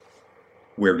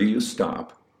Where Do You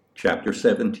Stop? Chapter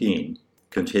 17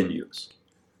 continues.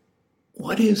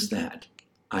 "What is that?"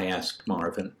 I asked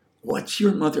Marvin. "What's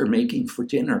your mother making for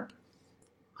dinner?"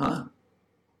 "Huh?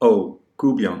 Oh,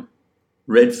 courgette.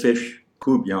 Red fish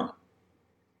courgette."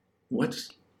 "What's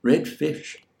red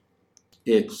fish?"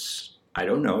 I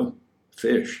don't know,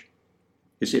 fish.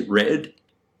 "Is it red?"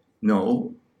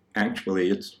 "No, actually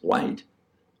it's white."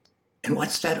 "And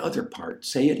what's that other part?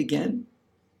 Say it again."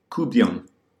 "Courgette.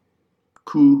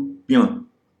 Courgette.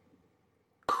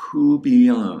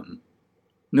 Courgette.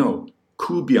 No,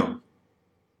 courgette.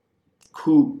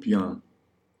 Courgette.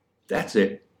 That's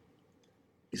it."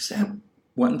 "Is that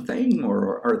one thing,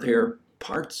 or are there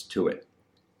parts to it?"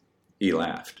 He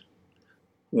laughed.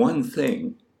 "One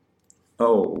thing.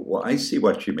 Oh, well, I see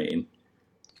what you mean.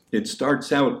 It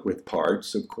starts out with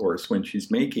parts, of course, when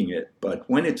she's making it, but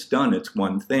when it's done, it's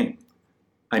one thing.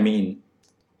 I mean,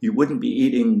 you wouldn't be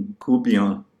eating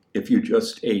courgette if you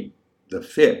just ate the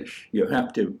fish. You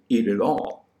have to eat it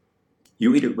all.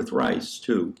 You eat it with rice,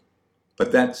 too,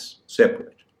 but that's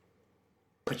separate."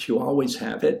 "But you always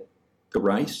have it, the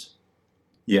rice?"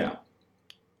 "Yeah."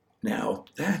 "Now,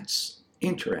 that's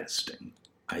interesting,"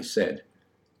 I said.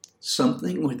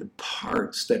 "Something with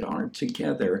parts that aren't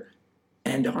together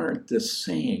and aren't the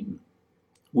same,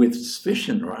 with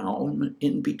Zwischenraum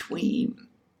in between."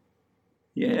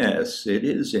 "Yes, it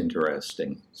is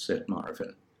interesting," said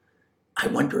Marvin. "I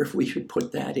wonder if we should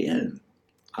put that in?"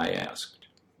 I asked,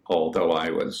 although I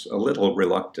was a little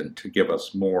reluctant to give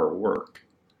us more work.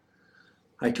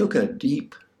 I took a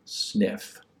deep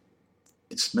sniff.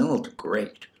 It smelled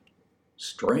great.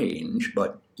 Strange,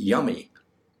 but yummy.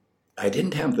 I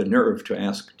didn't have the nerve to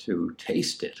ask to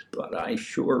taste it, but I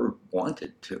sure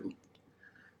wanted to.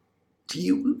 "Do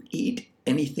you eat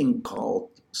anything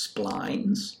called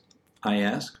splines?" I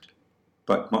asked.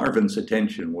 But Marvin's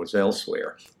attention was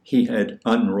elsewhere. He had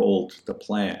unrolled the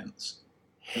plans.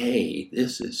 "Hey,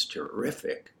 this is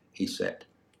terrific," he said.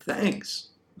 "Thanks,"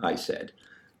 I said.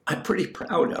 "I'm pretty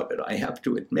proud of it, I have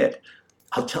to admit.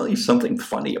 I'll tell you something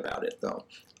funny about it, though.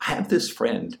 I have this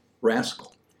friend,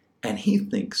 Rascal, and he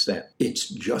thinks that it's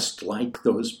just like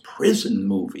those prison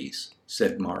movies,"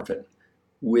 said Marvin,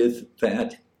 with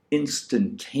that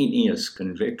instantaneous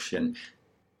conviction,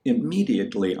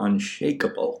 immediately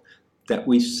unshakable, that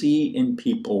we see in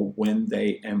people when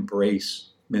they embrace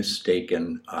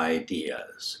mistaken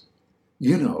ideas.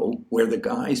 You know, where the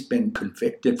guy's been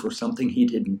convicted for something he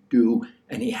didn't do,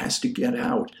 and he has to get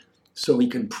out so he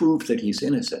can prove that he's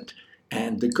innocent.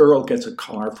 And the girl gets a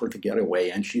car for the getaway,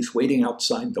 and she's waiting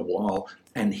outside the wall,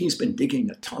 and he's been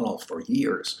digging a tunnel for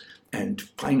years. And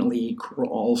finally he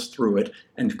crawls through it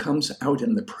and comes out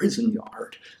in the prison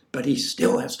yard. But he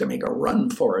still has to make a run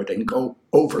for it and go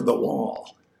over the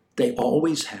wall. They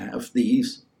always have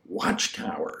these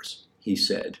watchtowers," he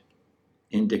said,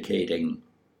 indicating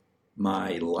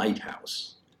my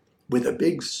lighthouse, "with a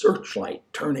big searchlight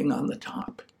turning on the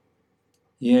top."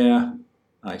 "Yeah,"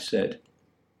 I said.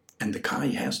 "And the guy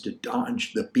has to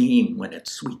dodge the beam when it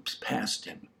sweeps past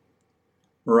him."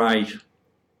 "Right,"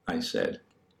 I said.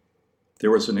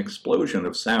 There was an explosion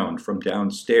of sound from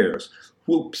downstairs,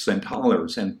 whoops and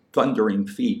hollers and thundering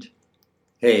feet.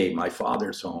 "Hey, my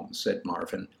father's home," said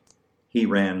Marvin. He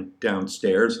ran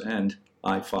downstairs, and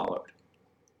I followed.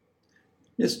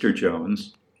 Mr.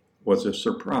 Jones was a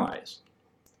surprise.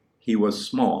 He was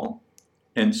small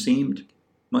and seemed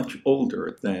much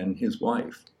older than his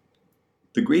wife.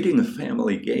 The greeting the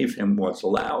family gave him was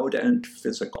loud and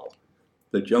physical.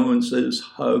 The Joneses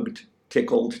hugged,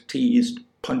 tickled, teased,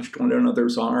 punched one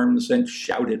another's arms, and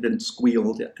shouted and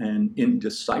squealed an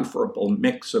indecipherable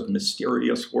mix of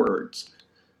mysterious words.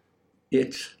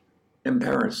 It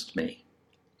embarrassed me.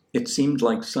 It seemed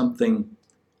like something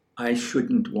I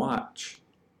shouldn't watch.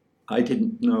 I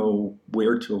didn't know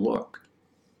where to look.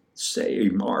 "Say,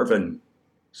 Marvin,"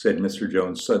 said Mr.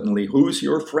 Jones suddenly, "who's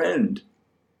your friend?"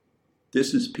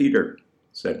 "This is Peter,"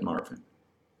 said Marvin.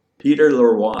 "Peter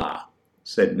Leroy,"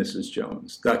 said Mrs.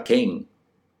 Jones, "the king."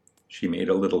 She made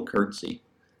a little curtsy.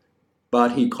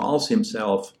 "But he calls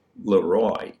himself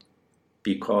Leroy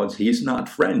because he's not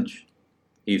French.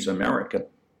 He's American."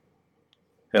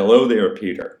 "Hello there,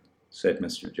 Peter," said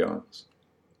Mr. Jones.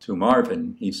 To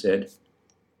Marvin, he said,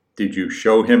 "Did you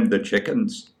show him the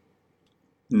chickens?"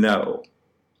 "No,"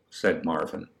 said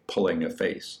Marvin, pulling a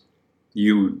face.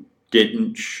 "You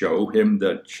didn't show him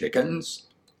the chickens?"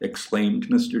 exclaimed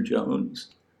Mr.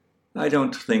 Jones. "I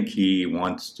don't think he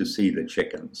wants to see the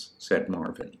chickens," said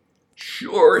Marvin.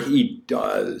 "Sure he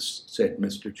does," said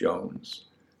Mr. Jones.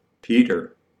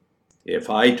 "Peter, if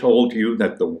I told you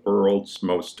that the world's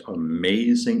most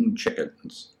amazing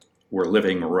chickens were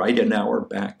living right in our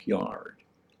backyard,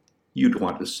 You'd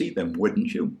want to see them,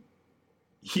 wouldn't you?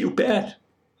 You bet,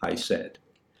 I said.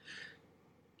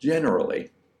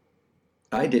 Generally,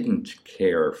 I didn't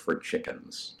care for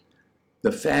chickens.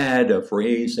 The fad of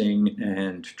raising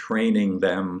and training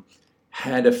them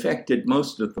had affected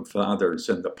most of the fathers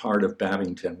in the part of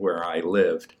Babington where I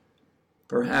lived.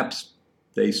 Perhaps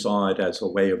they saw it as a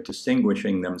way of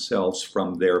distinguishing themselves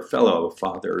from their fellow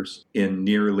fathers in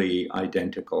nearly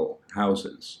identical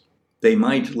houses. They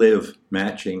might live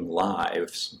matching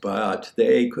lives, but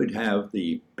they could have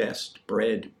the best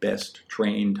bred, best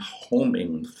trained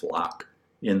homing flock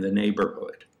in the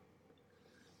neighborhood.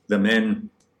 The men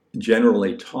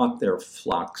generally taught their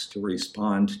flocks to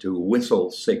respond to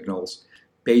whistle signals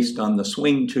based on the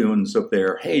swing tunes of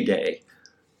their heyday,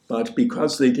 but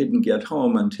because they didn't get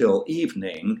home until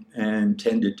evening and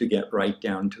tended to get right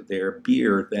down to their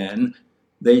beer then,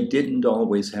 they didn't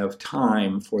always have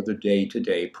time for the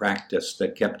day-to-day practice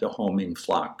that kept a homing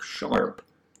flock sharp.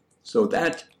 So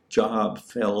that job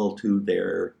fell to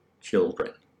their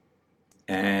children.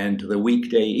 And the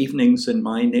weekday evenings in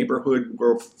my neighborhood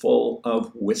were full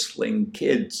of whistling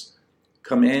kids,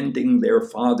 commanding their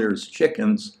father's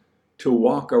chickens to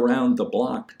walk around the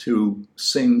block to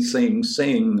Sing, Sing,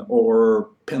 Sing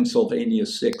or Pennsylvania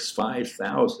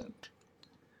 6-5000.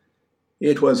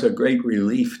 It was a great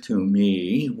relief to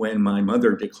me when my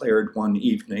mother declared one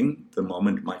evening, the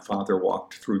moment my father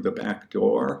walked through the back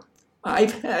door,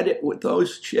 "I've had it with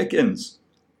those chickens.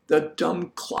 The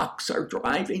dumb clocks are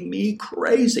driving me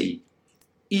crazy.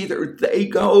 Either they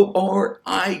go or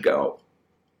I go."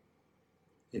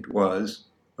 It was,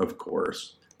 of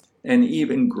course, an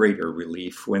even greater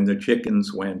relief when the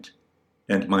chickens went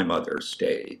and my mother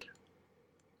stayed.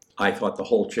 I thought the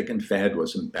whole chicken fad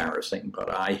was embarrassing, but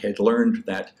I had learned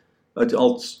that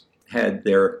adults had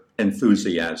their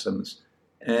enthusiasms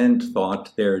and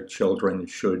thought their children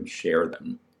should share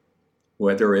them.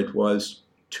 Whether it was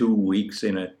 2 weeks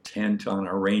in a tent on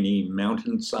a rainy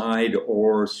mountainside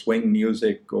or swing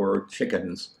music or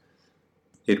chickens,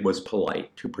 it was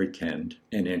polite to pretend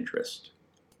an interest.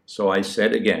 So I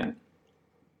said again,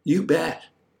 "You bet,"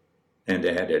 and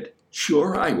added,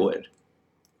 "Sure I would."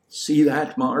 "See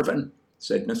that, Marvin?"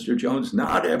 said Mr. Jones.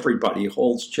 "Not everybody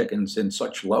holds chickens in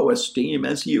such low esteem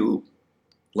as you.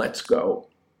 Let's go."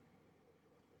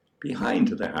 Behind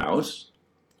the house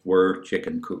were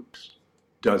chicken coops,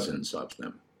 dozens of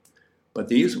them. But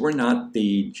these were not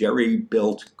the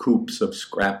jerry-built coops of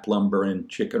scrap lumber and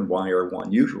chicken wire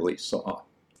one usually saw.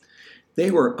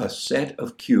 They were a set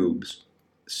of cubes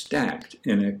stacked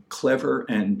in a clever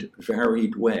and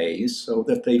varied way so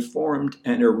that they formed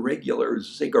an irregular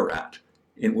ziggurat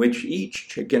in which each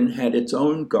chicken had its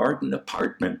own garden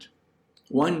apartment,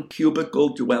 one cubicle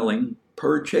dwelling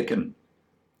per chicken,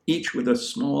 each with a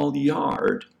small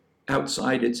yard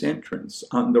outside its entrance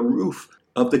on the roof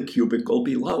of the cubicle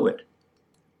below it,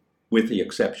 with the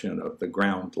exception of the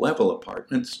ground level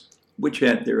apartments, which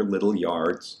had their little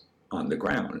yards on the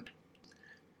ground.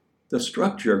 The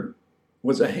structure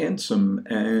was a handsome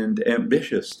and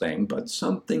ambitious thing, but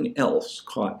something else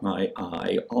caught my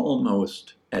eye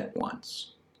almost at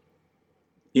once.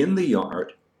 In the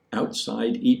yard,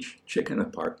 outside each chicken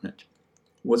apartment,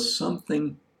 was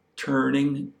something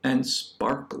turning and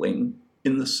sparkling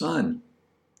in the sun.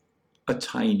 A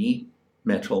tiny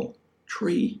metal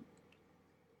tree.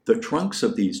 The trunks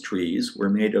of these trees were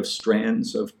made of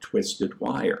strands of twisted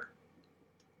wire.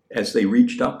 As they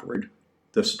reached upward,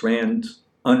 the strands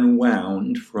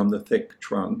unwound from the thick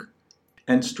trunk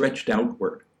and stretched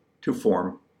outward to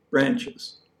form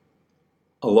branches.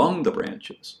 Along the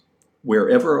branches,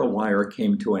 wherever a wire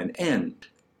came to an end,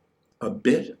 a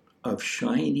bit of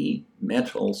shiny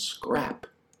metal scrap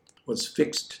was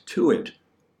fixed to it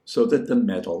so that the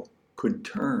metal could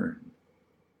turn.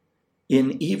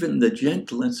 In even the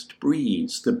gentlest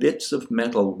breeze, the bits of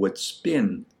metal would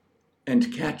spin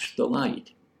and catch the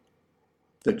light.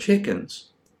 The chickens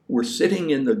were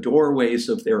sitting in the doorways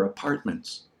of their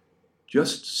apartments,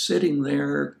 just sitting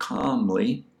there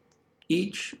calmly,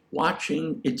 each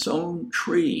watching its own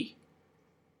tree,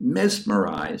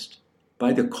 mesmerized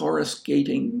by the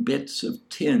coruscating bits of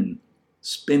tin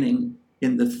spinning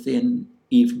in the thin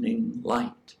evening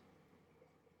light.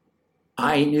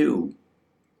 I knew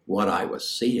what I was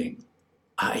seeing.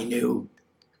 I knew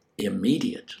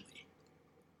immediately.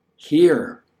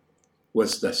 Here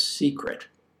was the secret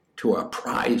to a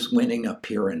prize-winning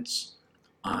appearance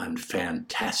on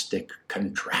Fantastic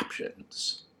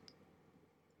Contraptions.